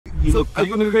So are you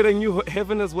going to create a new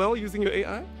heaven as well using your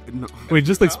AI? No. Wait,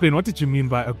 just explain. What did you mean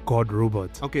by a god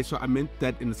robot? Okay, so I meant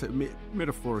that in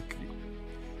metaphorically.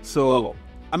 So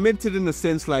I meant it in the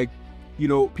sense like,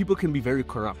 people can be very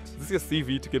corrupt. This is your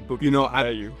CV to get booked.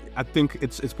 I think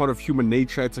it's part of human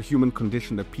nature. It's a human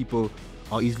condition that people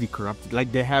are easily corrupted.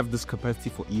 Like they have this capacity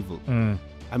for evil.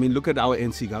 I mean, look at our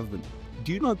NC government.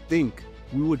 Do you not think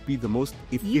we would be the most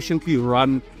efficiently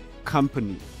run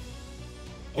company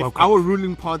if our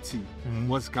ruling party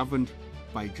was governed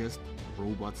by just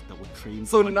robots that were trained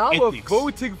So on now ethics? we're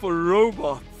voting for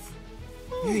robots.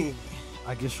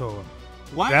 I guess so.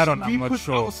 Why That should one, we I'm not put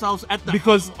sure. ourselves at the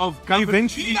Because helm of government?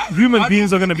 eventually human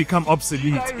beings are going to become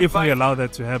obsolete if we allow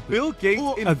that to happen. Bill Gates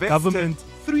invested government-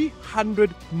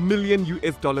 $300 million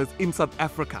in South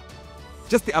Africa.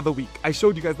 Just the other week, I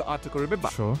showed you guys the article, remember?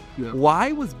 Sure. Yeah.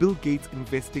 Why was Bill Gates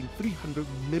investing $300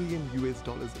 million into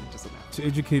South Africa? To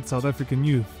educate South African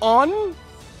youth. On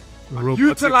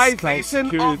Robotics, utilization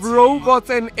cloud of security. robots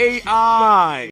and AI.